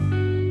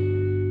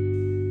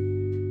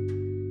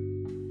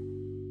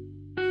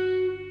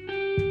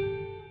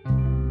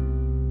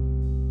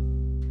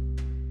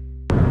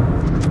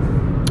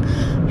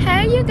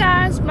you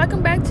guys,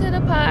 welcome back to the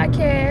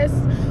podcast,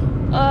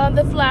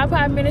 the Fly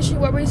Pod Ministry,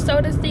 where we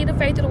sow the seed of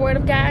faith to the Word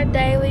of God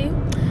daily.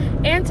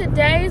 And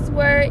today's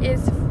word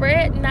is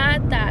fret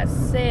not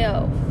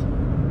thyself.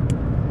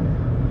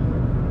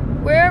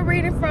 We're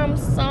reading from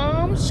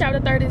Psalms chapter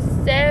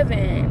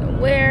 37,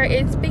 where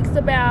it speaks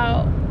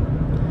about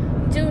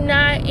do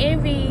not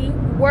envy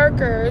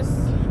workers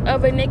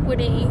of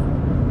iniquity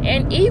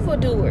and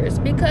evildoers,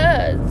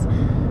 because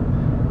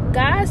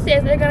God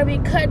says they're going to be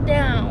cut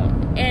down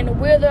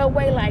and wither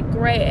away like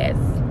grass.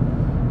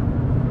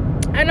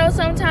 I know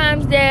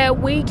sometimes that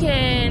we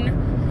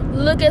can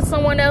look at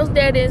someone else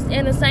that is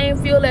in the same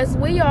field as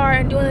we are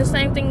and doing the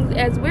same things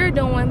as we're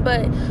doing,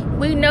 but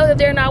we know that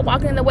they're not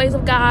walking in the ways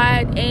of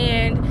God,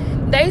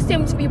 and they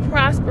seem to be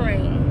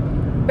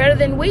prospering better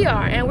than we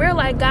are. And we're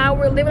like, God,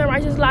 we're living a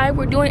righteous life.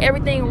 We're doing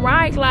everything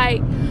right.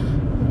 Like,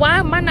 why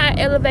am I not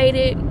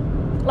elevated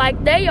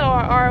like they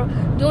are or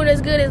doing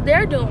as good as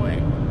they're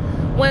doing?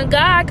 When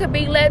God could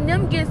be letting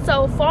them get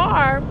so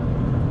far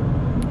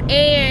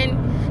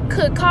and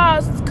could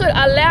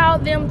allow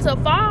them to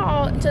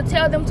fall, to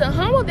tell them to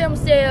humble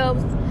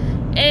themselves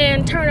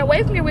and turn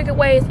away from your wicked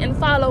ways and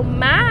follow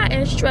my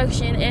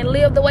instruction and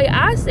live the way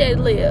I said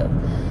live.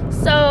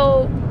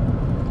 So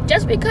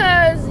just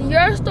because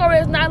your story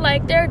is not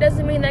like theirs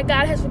doesn't mean that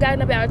God has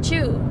forgotten about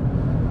you.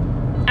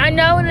 I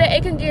know that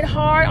it can get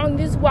hard on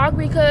this walk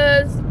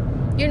because,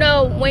 you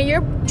know, when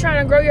you're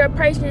trying to grow your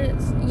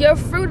patience, your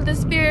fruit of the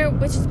Spirit,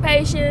 which is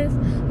patience,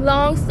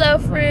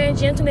 long-suffering,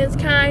 gentleness,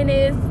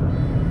 kindness,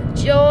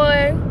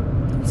 joy,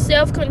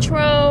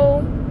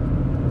 self-control,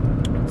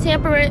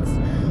 temperance,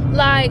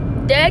 like,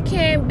 that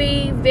can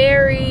be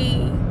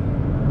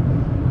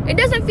it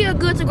doesn't feel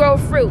good to grow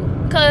fruit.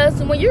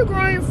 Because when you're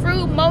growing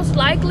fruit, most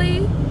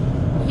likely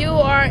you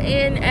are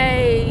in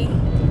a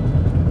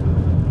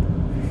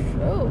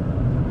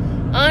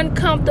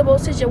uncomfortable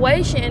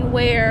situation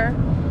where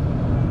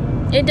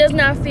it does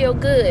not feel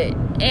good,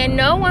 and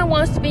no one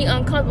wants to be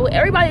uncomfortable.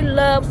 Everybody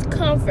loves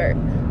comfort.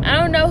 I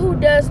don't know who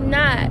does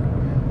not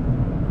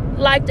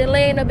like to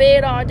lay in the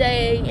bed all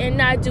day and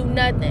not do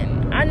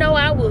nothing. I know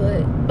I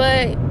would,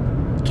 but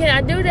can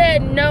I do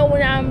that? No.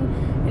 When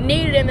I'm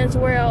needed in this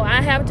world,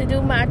 I have to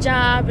do my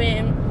job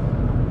and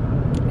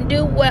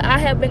do what I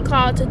have been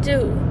called to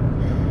do.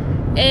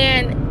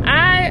 And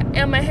I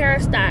am a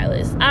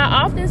hairstylist.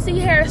 I often see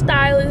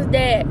hairstylists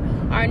that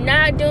are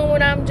not doing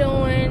what I'm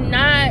doing,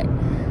 I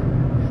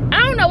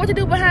don't know what to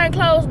do behind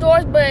closed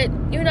doors, but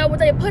you know what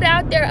they put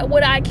out there,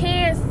 what I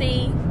can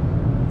see,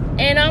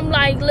 and I'm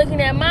like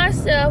looking at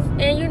myself,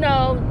 and you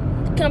know,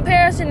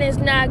 comparison is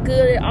not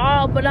good at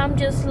all, but I'm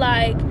just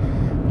like,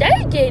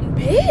 they getting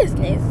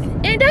business,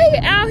 and they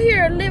out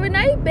here living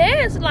their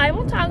best life.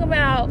 I'm talking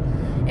about,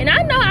 and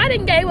I know I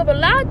didn't gave up a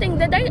lot of things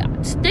that they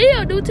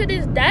still do to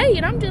this day,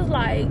 and I'm just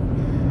like,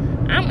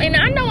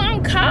 I know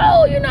I'm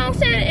cold, you know what I'm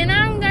saying, and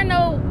I don't got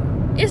no,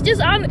 it's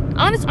just on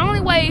its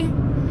only way.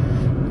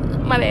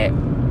 My bad.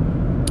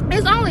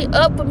 It's only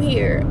up from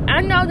here.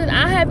 I know that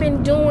I have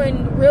been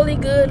doing really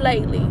good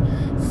lately.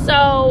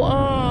 So,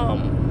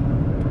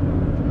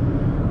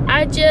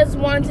 I just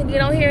wanted to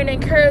get on here and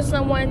encourage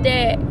someone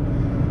that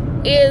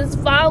is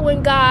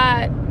following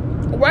God,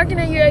 working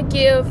in your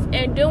gift,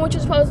 and doing what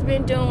you're supposed to be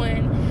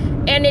doing.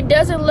 And it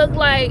doesn't look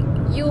like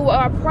you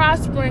are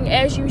prospering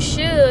as you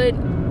should,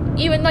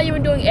 even though you've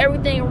been doing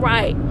everything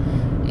right.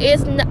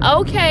 It's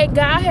okay.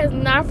 God has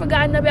not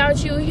forgotten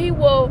about you. He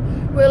will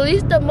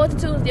release the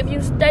multitudes if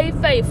you stay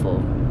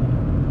faithful.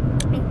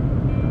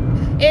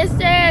 It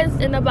says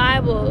in the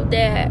Bible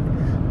that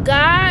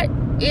God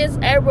is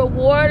a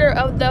rewarder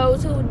of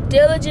those who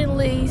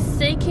diligently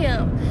seek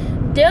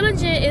Him.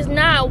 Diligent is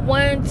not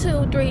 1,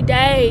 2, 3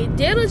 days.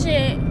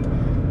 Diligent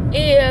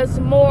is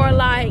more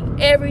like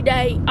every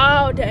day,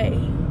 all day.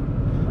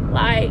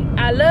 Like,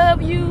 I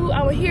love you.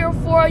 I'm here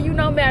for you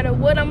no matter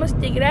what. I'm going to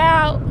stick it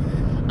out.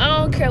 I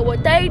don't care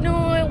what they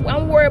doing.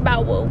 I'm worried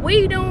about what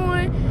we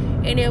doing.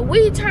 And if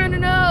we turn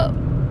it up,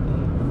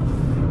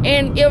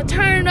 and if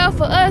turning up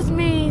for us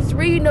means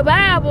reading the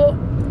Bible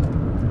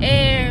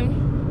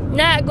and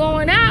not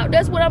going out,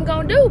 that's what I'm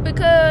going to do,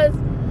 because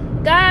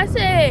God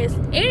says,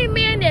 any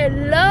man that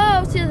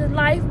loves his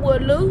life will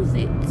lose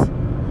it.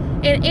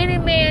 And any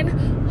man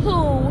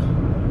who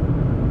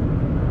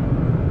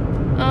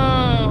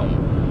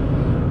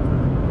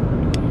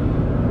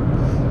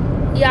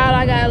y'all,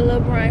 I got a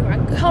little brain.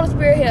 Holy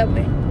Spirit help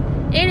me.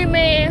 Any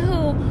man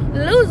who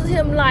loses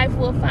his life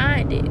will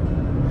find it.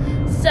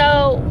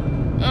 So,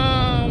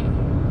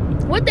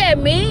 what that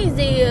means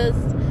is,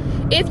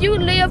 if you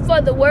live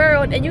for the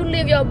world and you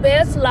live your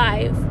best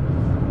life,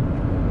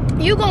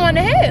 you going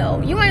to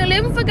hell. You ain't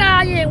living for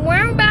God. You ain't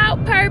worrying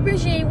about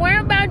purpose. You ain't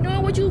worrying about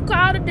doing what you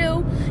called to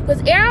do.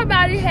 Because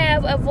everybody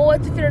have a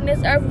voice to fill in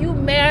this earth. You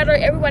matter.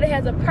 Everybody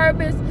has a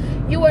purpose.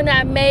 You were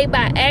not made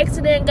by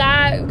accident.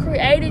 God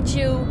created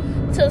you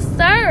to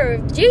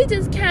serve.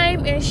 Jesus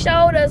came and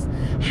showed us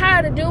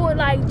how to do it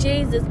like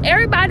Jesus.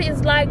 Everybody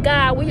is like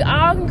God. We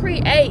all can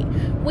create.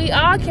 We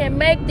all can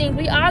make things.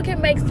 We all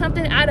can make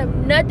something out of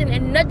nothing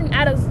and nothing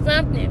out of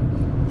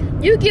something.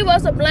 You give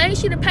us a blank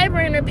sheet of paper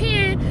and a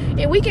pen,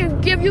 and we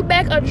can give you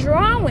back a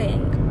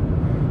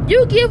drawing.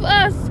 You give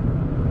us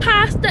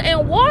pasta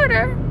and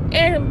water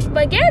and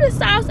spaghetti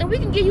sauce, and we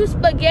can give you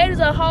spaghetti as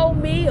a whole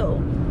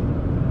meal.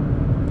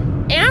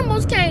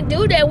 Animals can't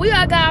do that. We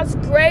are God's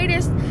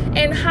greatest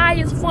and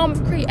highest form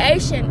of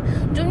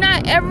creation. Do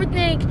not ever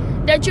think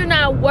that you're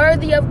not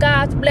worthy of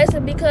God's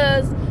blessing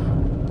because,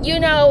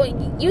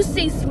 you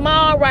see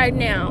small right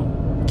now.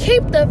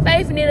 Keep the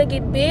faith and it'll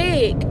get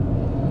big.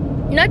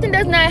 Nothing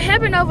does not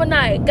happen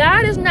overnight.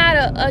 God is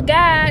not a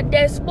God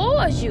that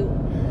spoils you.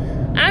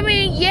 I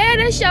mean, yeah,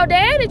 that's your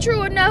daddy,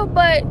 true enough,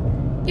 but,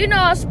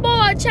 a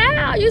spoiled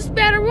child, you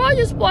spare the rod,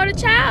 you spoil the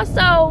child,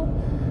 so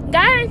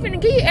God ain't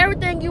finna give you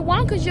everything you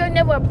want because you'll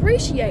never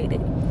appreciate it.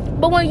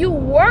 But when you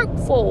work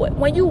for it,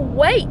 when you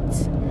wait,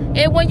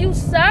 and when you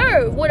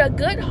serve with a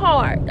good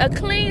heart, a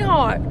clean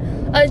heart,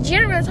 a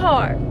generous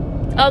heart,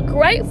 a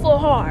grateful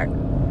heart,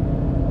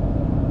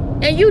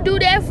 and you do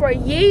that for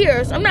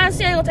years. I'm not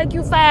saying it'll take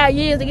you 5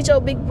 years to get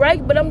your big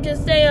break, but I'm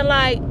just saying,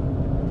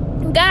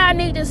 God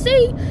need to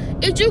see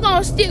if you're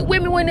going to stick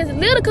with me when it's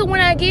little, because when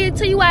I get it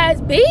to you while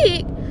it's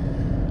big,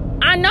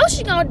 I know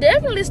she going to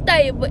definitely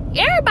stay, but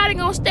everybody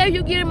going to stay if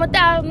you give them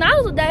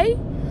 $1,000 a day,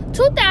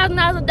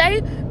 $2,000 a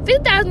day,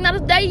 $50,000 a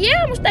day.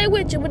 Yeah, I'm going to stay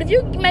with you, but if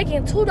you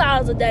making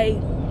 $2 a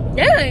day,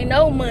 that ain't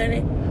no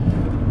money.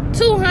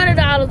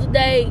 $200 a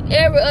day,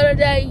 every other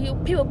day,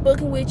 people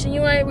booking with you.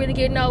 You ain't really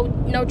getting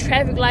no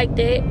traffic like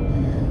that.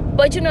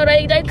 But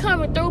they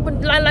coming through,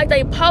 but like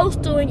they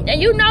supposed to,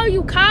 and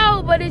you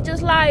call, but it's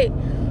just like,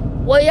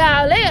 well,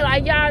 y'all at,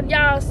 like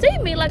y'all see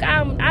me, like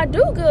I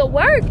do good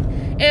work,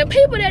 and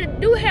people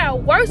that do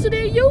have worse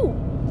than you,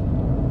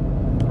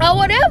 or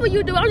whatever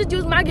you do. I'll just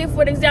use my gift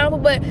for an example,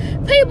 but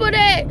people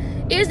that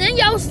is in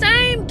your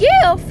same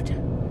gift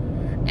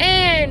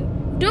and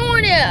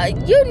doing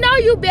it, you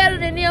better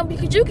than them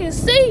because you can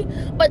see,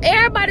 but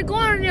everybody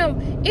going to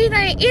them, it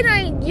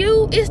ain't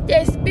you, it's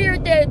that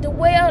spirit that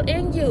dwells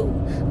in you.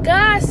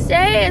 God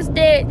says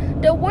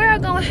that the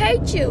world gonna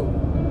hate you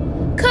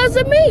because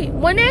of me.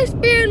 When that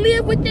spirit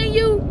lives within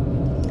you,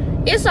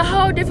 it's a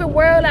whole different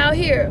world out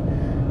here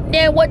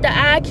than what the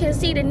eye can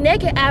see, the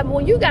naked eye. But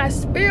when you got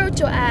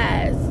spiritual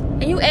eyes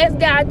and you ask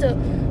God to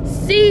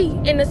see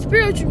in the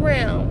spiritual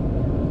realm,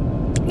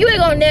 you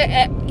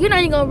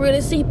ain't gonna really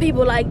see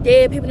people like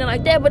dead people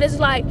like that, but it's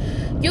like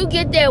you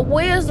get that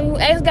wisdom. You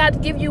ask God to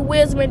give you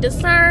wisdom and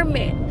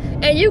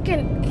discernment, and you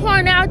can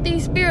point out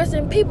these spirits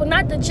in people,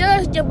 not to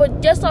judge them,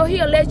 but just so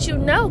he'll let you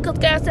know, because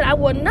God said, I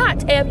will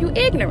not have you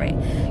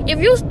ignorant. If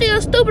you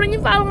still stupid and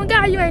you following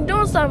God, you ain't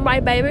doing something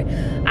right, baby.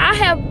 I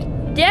have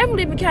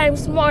definitely became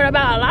smart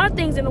about a lot of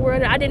things in the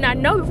world that I did not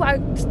know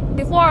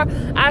before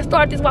I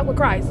started this walk with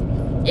Christ.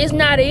 It's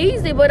not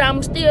easy, but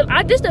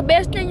this the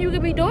best thing you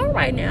could be doing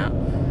right now.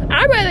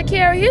 I'd rather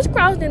carry his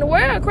cross than the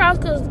world cross,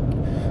 because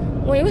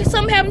when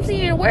something happens to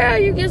you in the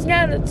world, you just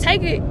gotta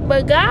take it.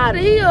 But God,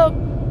 he'll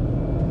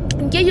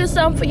give you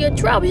something for your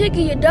trouble. He'll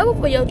give you double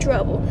for your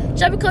trouble.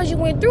 Just because you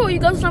went through it, you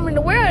go through something in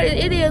the world,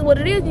 it is what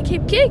it is. You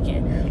keep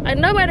kicking. Like,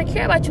 nobody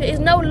care about you. There's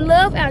no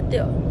love out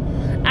there.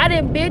 I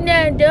done been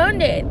there and done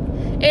that,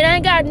 and I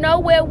ain't got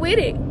nowhere with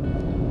it.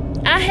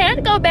 I had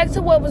to go back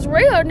to what was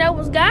real, and that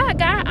was God.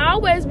 God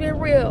always been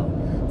real.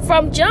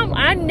 From jump,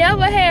 I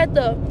never had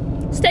to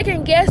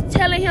second guess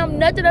telling him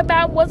nothing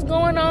about what's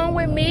going on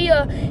with me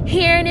or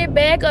hearing it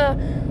back or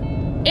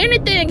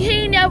anything. He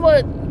ain't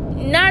never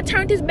not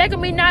turned his back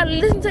on me, not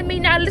listened to me,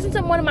 not listened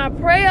to one of my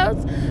prayers.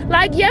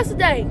 Like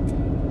yesterday,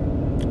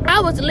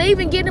 I was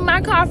leaving, getting in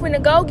my car to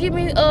go give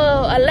me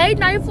a late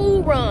night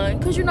food run,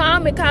 because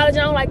I'm in college,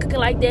 I don't like cooking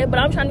like that, but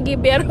I'm trying to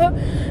get better.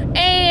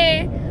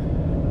 And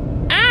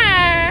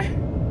I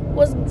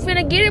was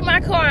finna get in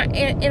my car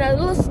in a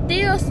little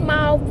still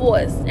small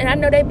voice, and I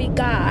know they be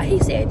God. He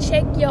said,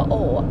 check your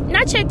oil.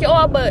 Not check your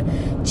oil, but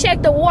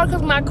check the water,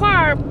 because my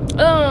car,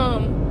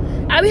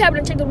 I be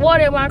having to check the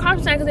water in my car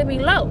sometimes because it be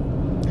low.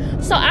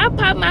 So I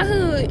popped my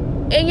hood,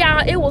 and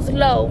y'all, it was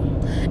low.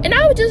 And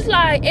I was just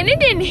like, and it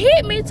didn't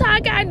hit me till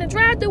I got in the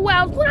drive-thru where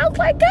I was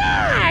like,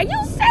 God,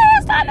 you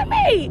said something to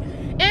me.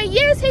 And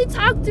yes, he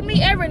talked to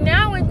me every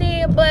now and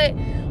then, but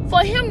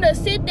for him to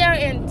sit there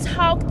and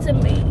talk to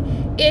me,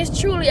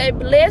 it's truly a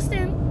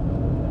blessing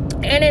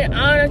and an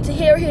honor to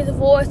hear his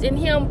voice and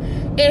him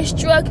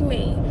instruct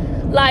me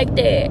like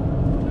that.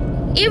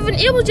 Even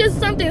it was just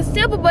something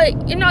simple, but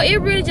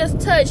it really just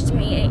touched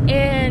me.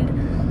 And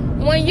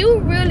when you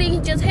really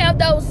just have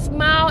those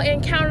small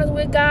encounters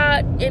with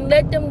God and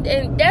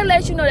that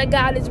lets you know that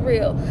God is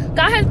real.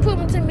 God has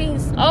proven to me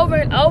over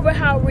and over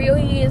how real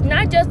he is,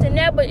 not just in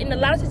that, but in a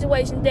lot of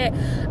situations that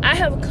I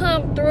have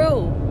come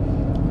through.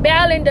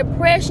 Battling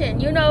depression,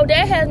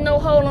 that has no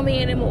hold on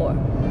me anymore.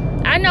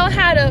 I know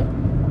how to,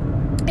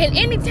 and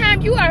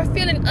anytime you are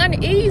feeling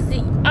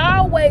uneasy, I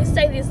always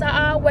say this,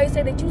 I always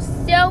say that you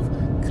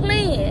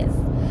self-cleanse.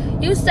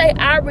 You say,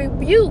 I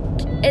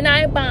rebuke and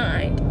I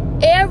bind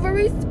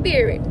every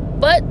spirit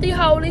but the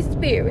Holy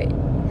Spirit.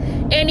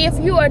 And if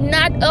you are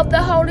not of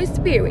the Holy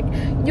Spirit,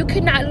 you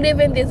cannot live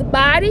in this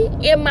body,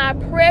 in my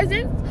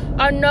presence,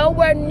 are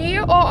nowhere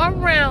near or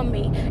around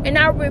me. And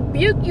I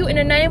rebuke you in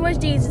the name of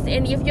Jesus.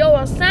 And if your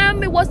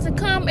assignment was to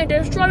come and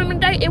destroy me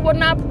today, it will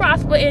not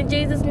prosper in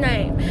Jesus'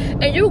 name.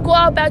 And you go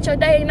about your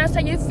day, and I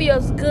say you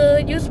feels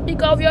good. You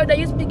speak over your day.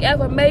 You speak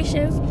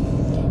affirmations.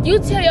 You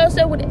tell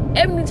yourself with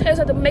everything to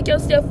yourself to make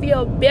yourself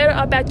feel better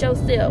about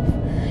yourself.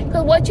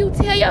 Because what you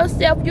tell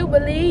yourself, you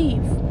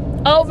believe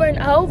over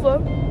and over.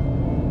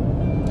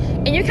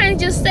 And you can't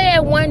just say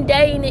it one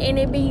day and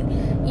it be,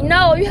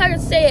 no, you have to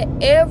say it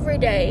every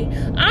day.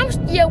 I'm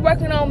still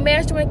working on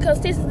mastering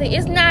consistency.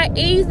 It's not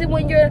easy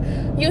when you're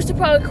used to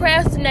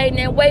procrastinating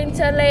and waiting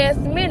till last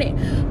minute.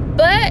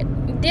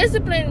 But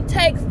discipline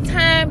takes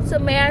time to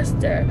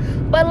master.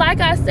 But like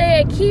I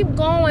said, keep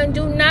going.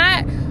 Do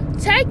not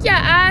take your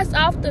eyes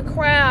off the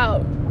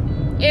crowd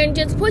and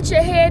just put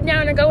your head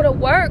down and go to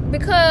work,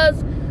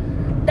 because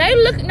they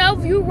looking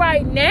over you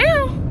right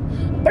now.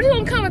 But it's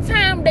gonna come a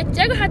time that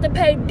they're gonna have to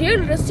pay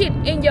dearly to sit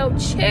in your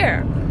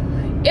chair.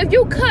 If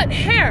you cut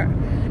hair,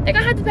 they're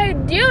gonna have to pay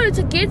dearly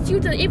to get you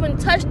to even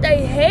touch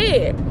their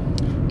head.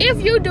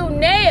 If you do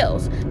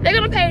nails, they're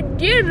gonna pay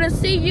dearly to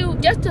see you,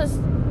 just to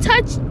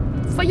touch,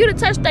 for you to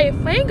touch their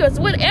fingers.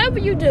 Whatever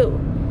you do,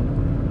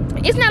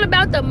 it's not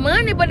about the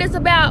money, but it's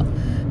about,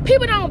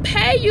 people don't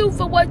pay you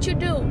for what you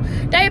do.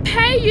 They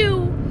pay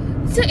you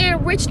to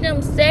enrich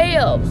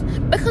themselves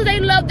because they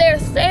love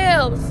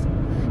themselves.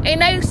 And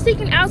they're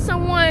seeking out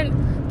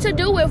someone to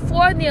do it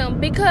for them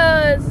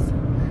because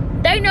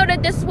they know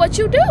that this is what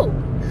you do.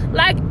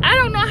 Like, I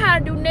don't know how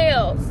to do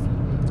nails.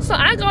 So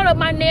I go to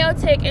my nail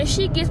tech and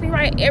she gets me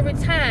right every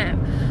time.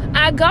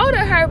 I go to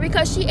her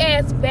because she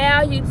adds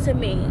value to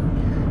me.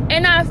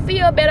 And I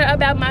feel better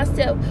about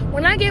myself.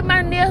 When I get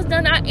my nails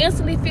done, I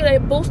instantly feel a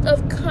boost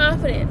of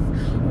confidence.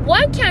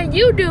 What can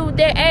you do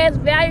that adds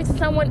value to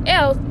someone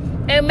else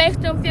and makes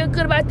them feel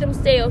good about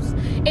themselves,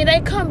 and they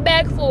come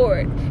back for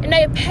it, and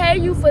they pay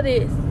you for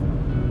this?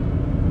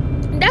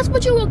 That's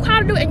what you were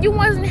called to do, and you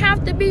didn't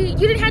have to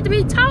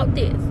be taught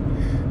this.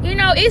 You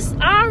know, it's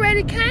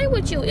already came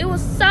with you. It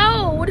was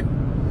sold,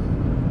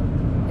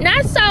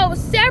 not sold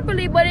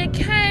separately, but it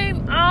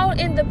came all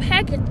in the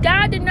package.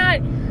 God did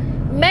not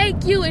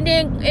make you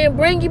and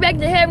bring you back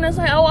to heaven and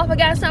say, oh, I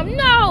forgot something.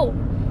 No,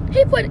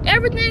 he put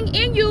everything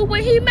in you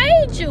when he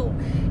made you.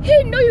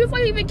 He knew you before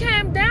you even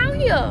came down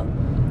here.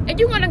 And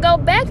you're going to go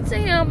back to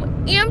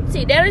him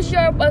empty. That is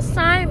your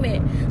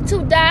assignment,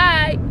 to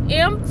die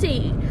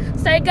empty.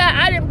 Say, God,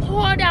 I didn't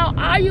pour out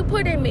all you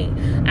put in me.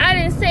 I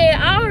didn't say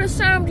all the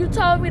sermons you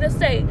told me to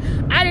say.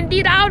 I didn't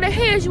did all the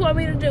hairs you want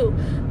me to do.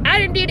 I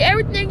didn't did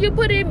everything you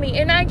put in me.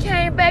 And I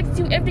came back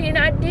to you empty, and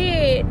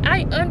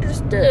I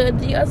understood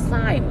the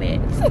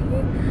assignment.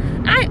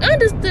 I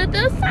understood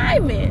the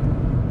assignment.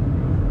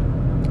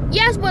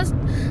 Yes, but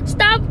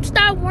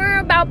stop worrying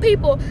about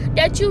people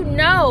that you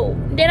know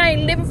that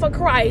ain't living for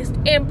Christ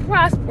and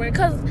prospering,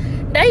 because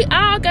they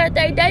all got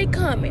their day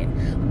coming.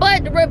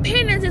 But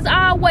repentance is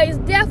always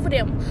there for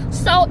them.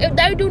 So if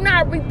they do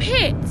not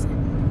repent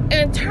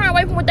and turn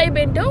away from what they've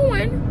been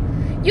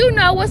doing, you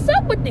know what's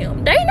up with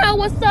them. They know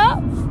what's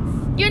up.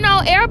 You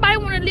know, everybody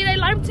want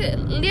to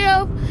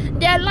live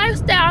their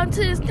lifestyle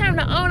until it's time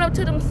to own up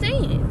to them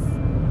sins.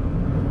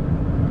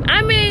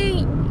 I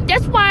mean,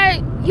 that's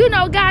why, you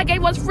know, God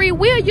gave us free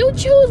will. You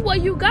choose where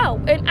you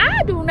go. And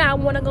I do not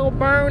want to go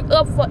burn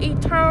up for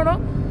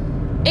eternal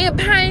in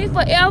pain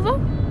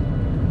forever.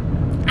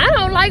 I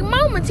don't like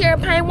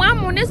momentary pain while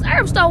I'm on this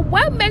earth. So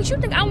what makes you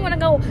think I want to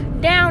go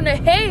down to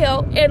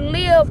hell and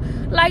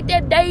live like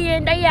that day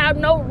in, day out,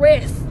 no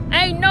rest?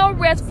 Ain't no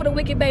rest for the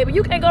wicked, baby.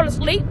 You can't go to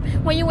sleep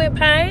when you in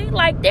pain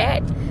like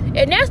that.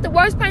 And that's the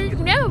worst pain you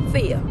can ever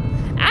feel.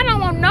 I don't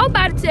want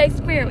nobody to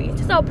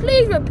experience. So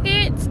please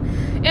repent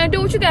and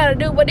do what you gotta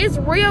do. But it's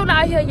real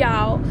out here,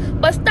 y'all.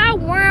 But stop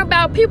worrying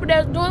about people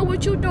that's doing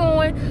what you're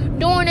doing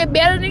it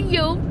better than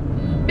you,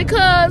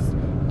 because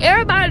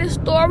everybody's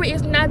story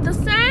is not the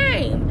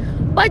same.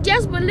 But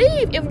just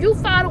believe, if you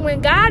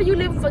following God, you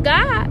living for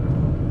God,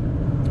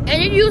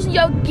 and you're using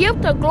your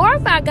gift to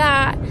glorify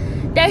God,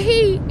 that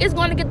he is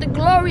going to get the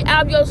glory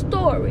out of your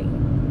story,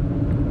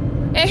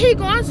 and he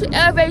going to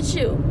elevate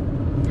you.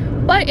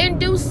 But in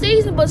due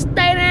season, but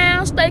stay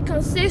down, stay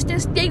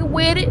consistent, stick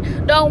with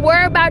it. Don't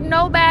worry about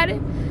nobody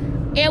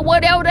and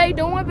whatever they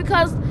doing,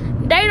 because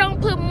they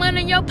don't put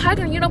money in your pocket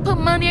and you don't put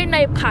money in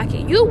their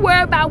pocket. You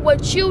worry about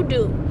what you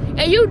do,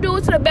 and you do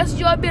it to the best of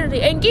your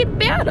ability, and get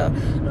better.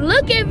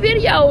 Look at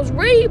videos,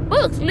 read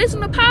books,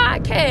 listen to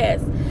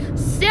podcasts,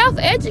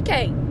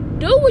 self-educate.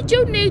 Do what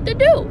you need to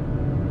do.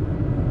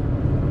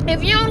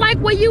 If you don't like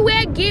where you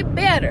at, get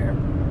better.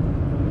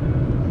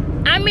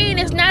 I mean,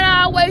 it's not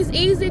always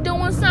easy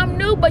doing something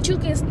new, but you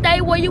can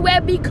stay where you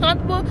at, be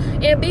comfortable,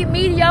 and be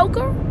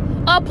mediocre,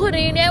 or put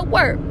in that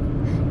work.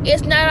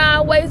 It's not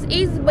always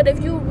easy, but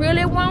if you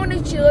really want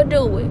it, you'll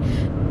do it.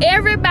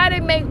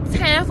 Everybody make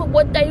time for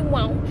what they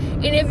want.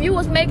 And if you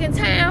was making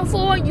time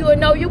for it, you'll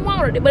know you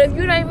wanted it. But if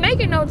you ain't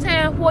making no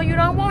time for it, you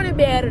don't want it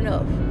bad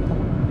enough.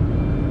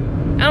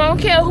 I don't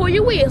care who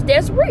you is.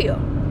 That's real.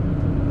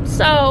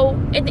 So,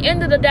 at the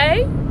end of the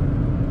day,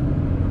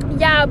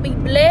 y'all be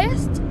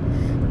blessed.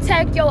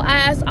 Take your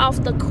eyes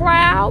off the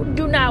crowd.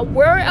 Do not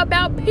worry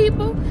about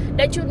people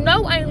that you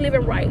know ain't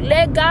living right.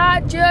 Let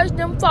God judge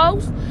them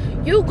folks.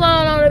 You going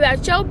on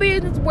about your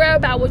business, worry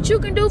about what you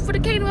can do for the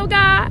kingdom of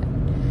God,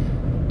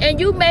 and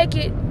you make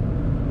it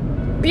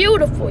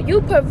beautiful.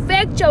 You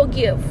perfect your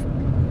gift.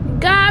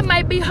 God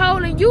might be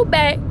holding you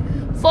back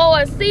for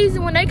a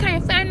season when they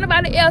can't find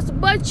nobody else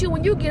but you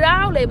when you get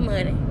all that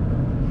money.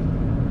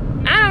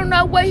 I don't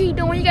know what he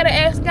doing. You got to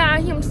ask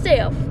God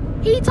himself.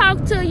 He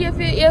talk to you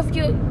if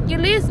you're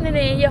listening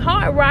and your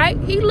heart right.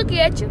 He look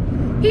at you.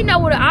 He know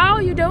what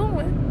all you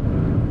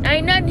doing.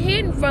 Ain't nothing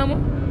hidden from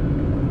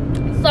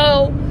him.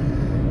 So,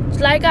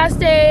 like I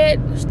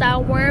said,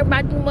 stop worrying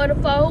about them other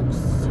folks.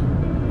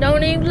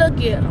 Don't even look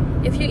at them.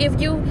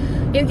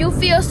 If you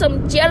feel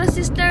some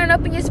jealousy stirring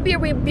up in your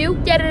spirit,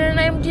 rebuke that in the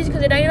name of Jesus,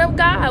 because it ain't of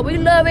God. We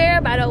love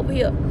everybody over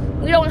here.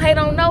 We don't hate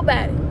on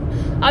nobody.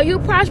 Are you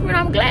prospering?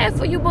 I'm glad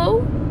for you,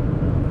 boo.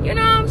 You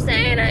know what I'm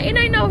saying? It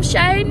ain't no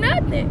shade,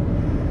 nothing.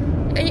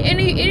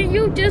 And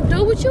you just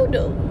do what you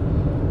do.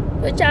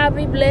 But y'all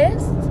be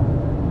blessed.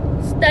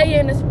 Stay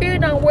in the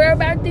spirit. Don't worry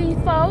about these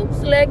folks.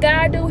 Let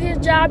God do his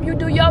job. You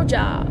do your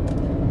job.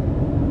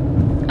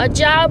 A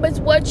job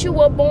is what you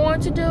were born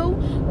to do.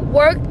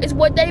 Work is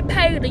what they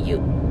pay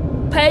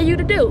you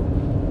to do.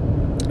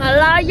 A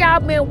lot of y'all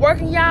been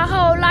working y'all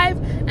whole life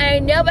and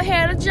ain't never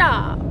had a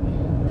job.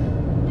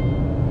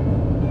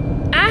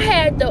 I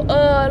had to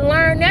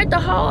learn that the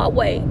hard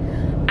way.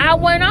 I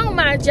went on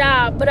my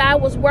job, but I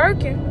was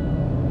working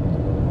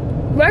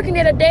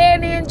at a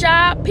dead-end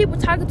job. People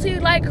talking to you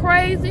like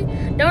crazy.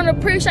 Don't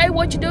appreciate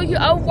what you do. You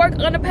overwork,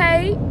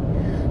 underpaid.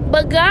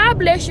 But God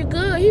bless you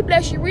good. He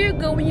bless you real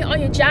good when you're on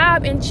your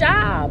job. And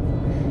job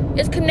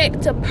is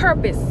connected to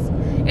purpose.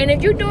 And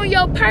if you're doing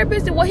your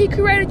purpose and what he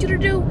created you to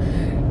do,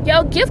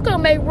 your gift gonna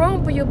make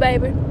room for you,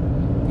 baby.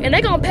 And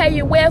they gonna pay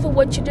you well for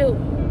what you do.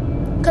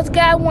 Because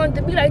God wanted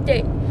to be like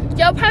that.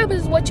 Your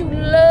purpose is what you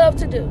love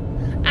to do.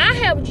 I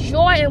have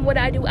joy in what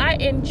I do. I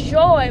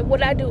enjoy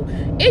what I do.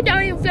 It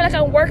don't even feel like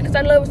I'm working because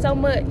I love it so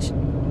much.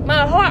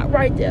 My heart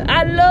right there.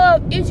 I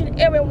love each and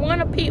every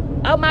one of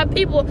my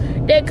people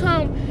that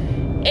come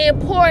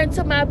and pour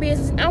into my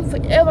business. I'm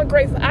forever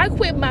grateful. I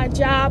quit my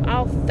job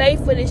off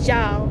faith for this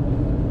job.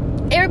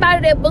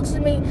 Everybody that books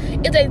with me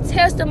is a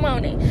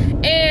testimony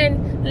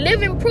and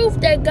living proof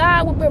that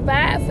God will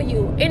provide for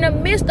you in the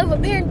midst of a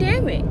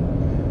pandemic.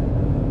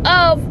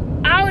 Of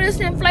all this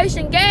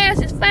inflation,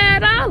 gas is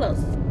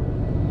 $5.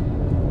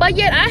 But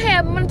yet I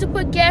have money to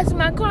put gas in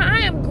my car.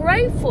 I am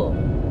grateful.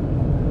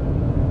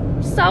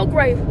 So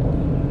grateful.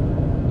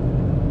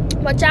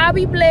 But y'all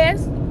be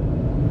blessed.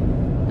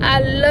 I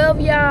love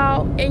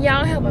y'all. And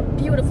y'all have a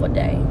beautiful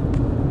day.